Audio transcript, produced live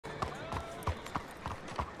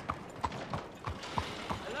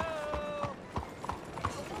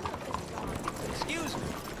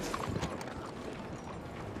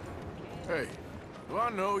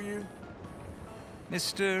know you.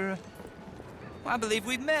 Mr. I believe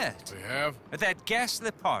we've met. We have? At that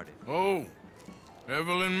ghastly party. Oh,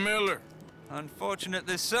 Evelyn Miller.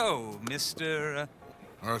 Unfortunately so, Mr.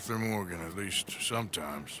 Arthur Morgan, at least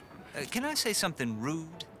sometimes. Can I say something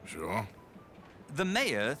rude? Sure. The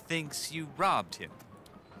mayor thinks you robbed him.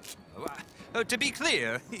 To be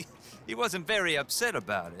clear, he wasn't very upset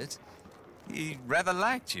about it. He rather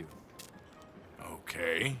liked you.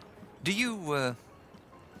 Okay. Do you, well,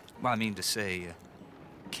 I mean to say,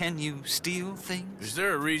 can you steal things? Is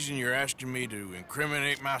there a reason you're asking me to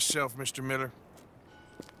incriminate myself, Mr. Miller?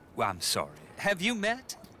 Well, I'm sorry. Have you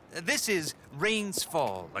met? This is Rains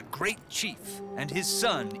Fall, a great chief, and his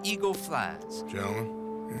son, Eagle Flies.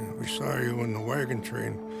 Gentlemen? Yeah, we saw you in the wagon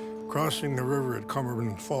train, crossing the river at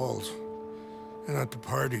Cumberland Falls. And at the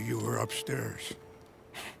party, you were upstairs.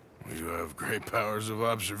 You have great powers of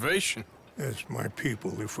observation. Yes, my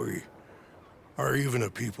people, if we are even a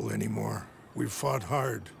people anymore. We've fought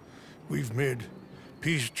hard. We've made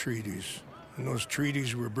peace treaties, and those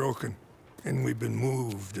treaties were broken. And we've been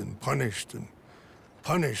moved and punished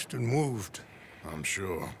and moved. I'm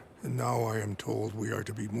sure. And now I am told we are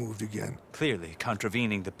to be moved again. Clearly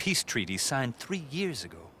contravening the peace treaty signed 3 years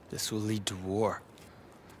ago. This will lead to war.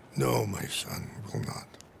 No, my son, will not.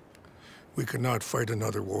 We cannot fight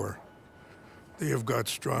another war. They have got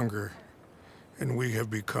stronger, and we have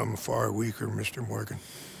become far weaker, Mr. Morgan.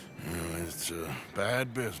 Well, it's a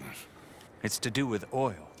bad business. It's to do with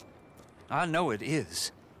oil. I know it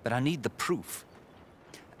is, but I need the proof.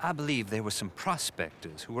 I believe there were some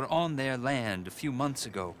prospectors who were on their land a few months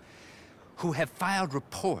ago who have filed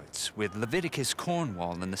reports with Leviticus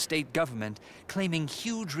Cornwall and the state government claiming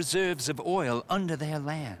huge reserves of oil under their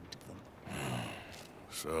land.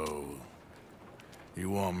 So, you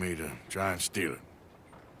want me to try and steal it?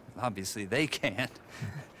 Obviously they can't.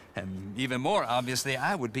 And even more obviously,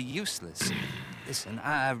 I would be useless. Listen,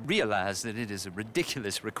 I realize that it is a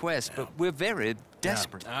ridiculous request, but we're very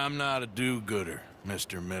desperate. Now, I'm not a do-gooder,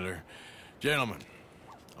 Mr. Miller. Gentlemen,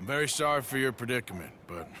 I'm very sorry for your predicament,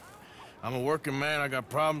 but I'm a working man. I got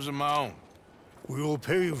problems of my own. We will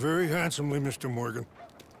pay you very handsomely, Mr. Morgan.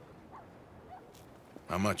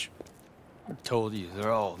 How much? I told you,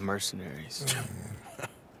 they're all mercenaries.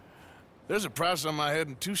 There's a price on my head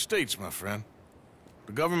in 2 states, my friend.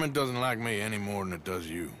 The government doesn't like me any more than it does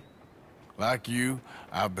you. Like you,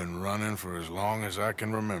 I've been running for as long as I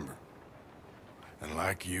can remember. And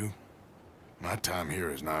like you, my time here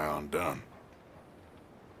is nigh undone.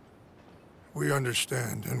 We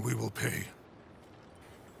understand, and we will pay.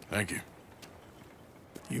 Thank you.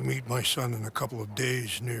 You meet my son in a couple of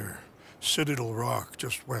days near Citadel Rock,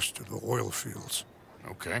 just west of the oil fields.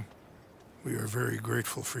 Okay. We are very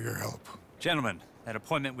grateful for your help. Gentlemen, that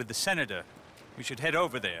appointment with the senator. We should head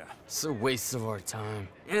over there. It's a waste of our time.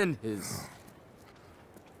 And his.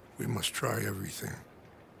 We must try everything.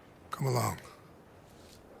 Come along.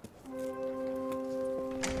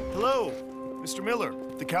 Hello, Mr. Miller.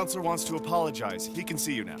 The counselor wants to apologize. He can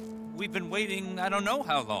see you now. We've been waiting I don't know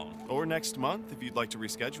how long. Or next month, if you'd like to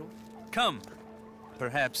reschedule. Come.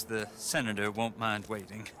 Perhaps the senator won't mind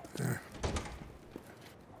waiting.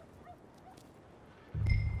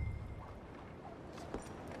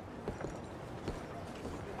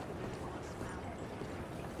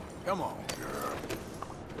 Come on, girl.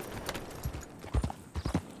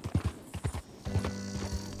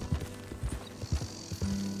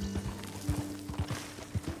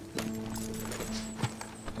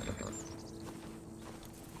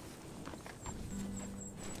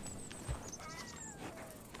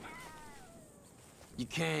 You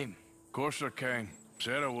came. Of course I came.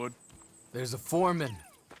 Said I would. There's a foreman.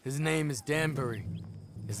 His name is Danbury.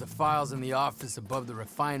 There's the files in the office above the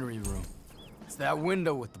refinery room. It's that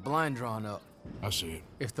window with the blind drawn up. I see it.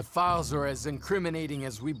 If the files are as incriminating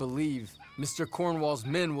as we believe, Mr. Cornwall's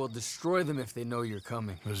men will destroy them if they know you're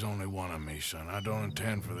coming. There's only one of me, son. I don't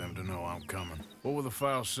intend for them to know I'm coming. What will the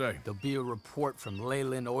files say? There'll be a report from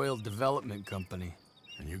Leyland Oil Development Company.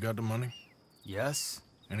 And you got the money? Yes?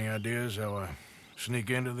 Any ideas how I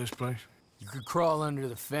sneak into this place? You could crawl under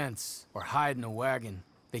the fence or hide in a wagon.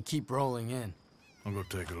 They keep rolling in. I'll go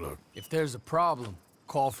take a look. If there's a problem,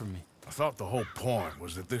 call for me. I thought the whole point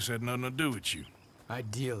was that this had nothing to do with you.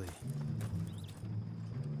 Ideally.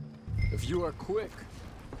 If you are quick,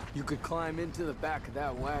 you could climb into the back of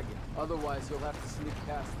that wagon. Otherwise, you'll have to sneak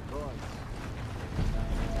past the guards.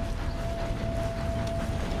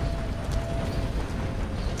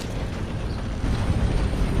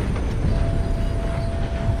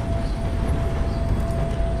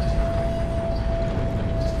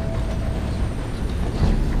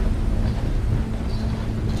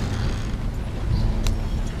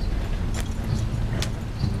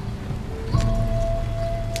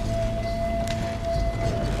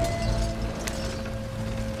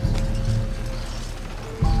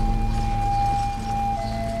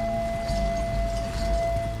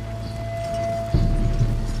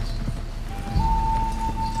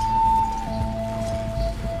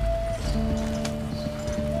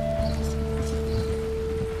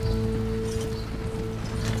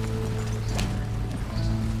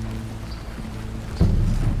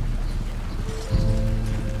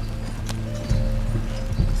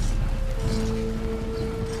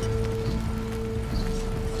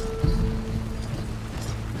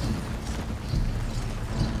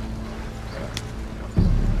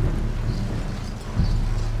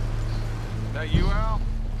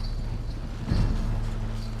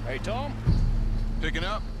 Hey, Tom? Picking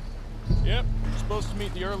up? Yep. Supposed to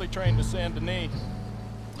meet the early train to Saint Denis.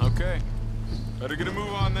 Okay. Better get a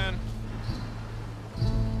move on then.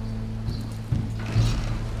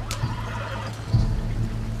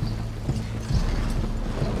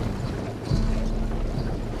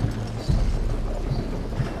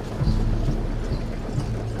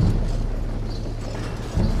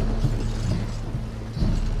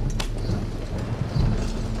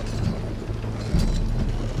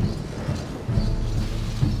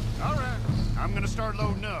 All right, I'm gonna start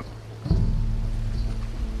loading up.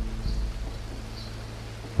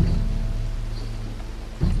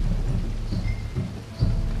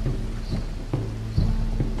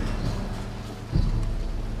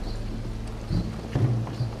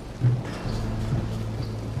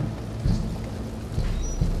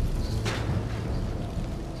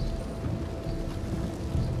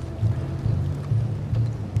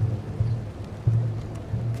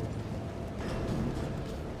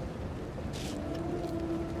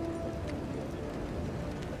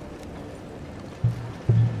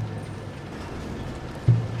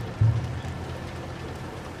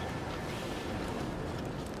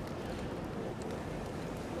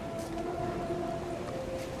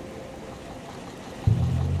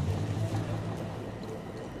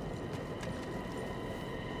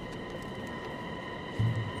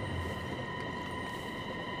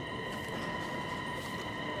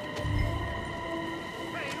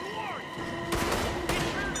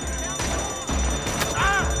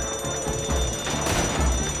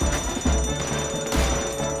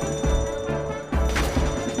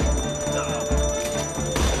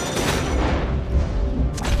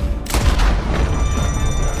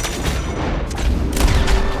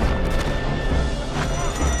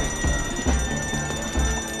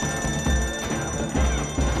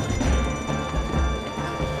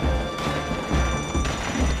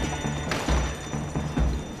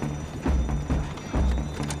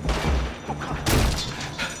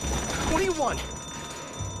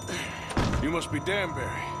 You must be Danbury.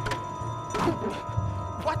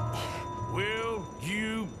 What? Will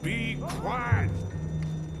you be quiet?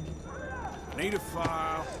 Need a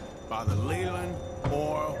file by the Leland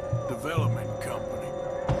Oil Development Company.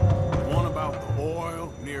 The one about the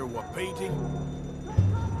oil near Wapiti.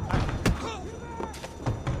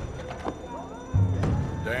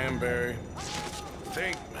 Danbury,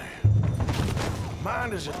 think, man.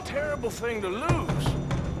 Mind is a terrible thing to lose,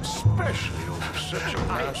 especially over such a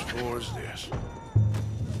nice floor as this.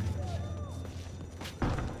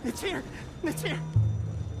 It's here! It's here!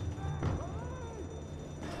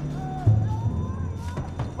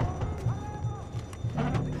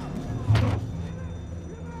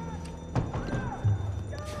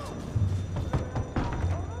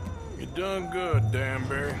 You done good,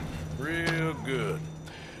 Danbury. Real good.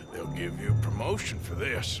 They'll give you a promotion for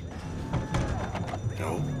this.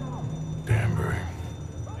 No, Danbury.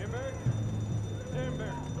 Danbury?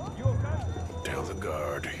 Danbury, you okay? Tell the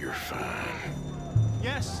guard you're fine.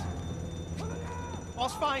 Yes.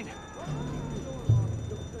 All's fine.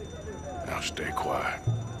 Now stay quiet.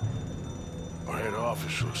 Our head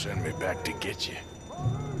office will send me back to get you.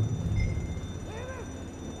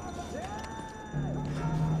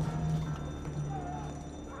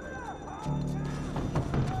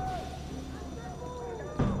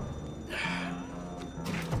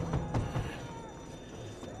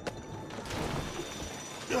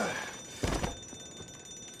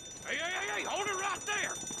 Hey, hold it right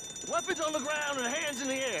there! Weapons on the ground and hands in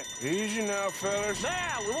the air. Easy now, fellas.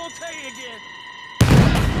 Now, we won't tell you again.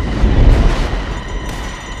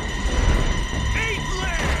 Eat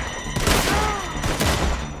land!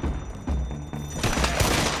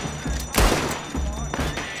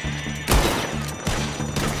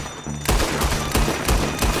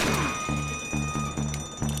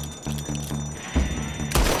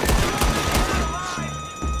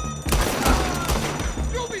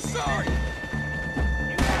 You'll be sorry!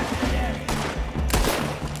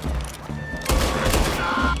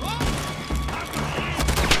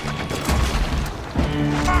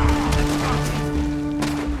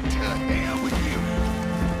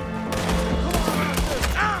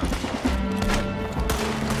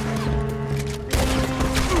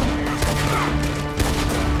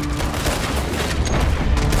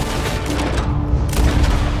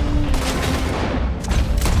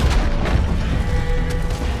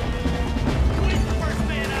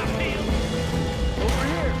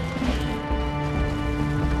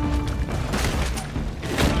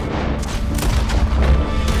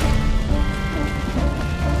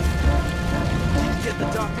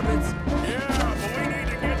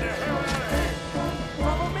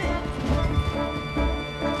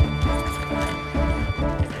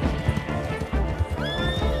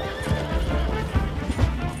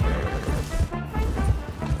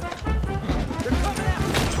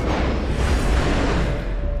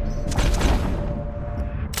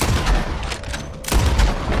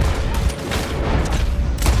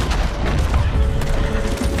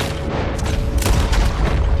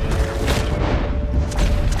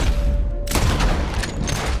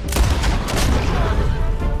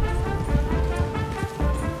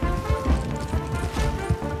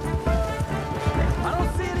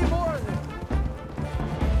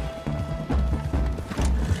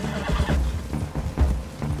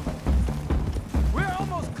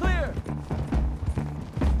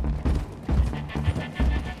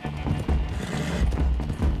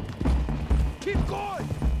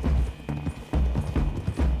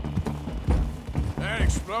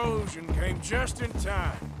 explosion came just in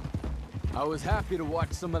time. I was happy to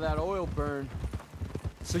watch some of that oil burn.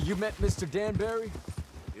 So you met Mr. Danbury?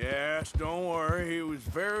 Yes, don't worry, he was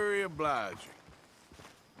very obliging.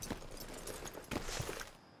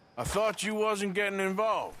 I thought you wasn't getting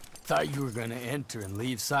involved. Thought you were gonna enter and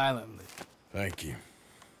leave silently. Thank you.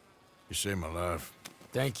 You saved my life.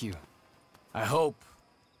 Thank you. I hope.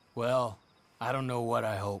 Well, I don't know what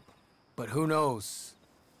I hope. But who knows?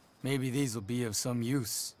 Maybe these will be of some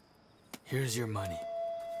use. Here's your money.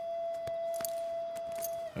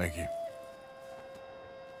 Thank you.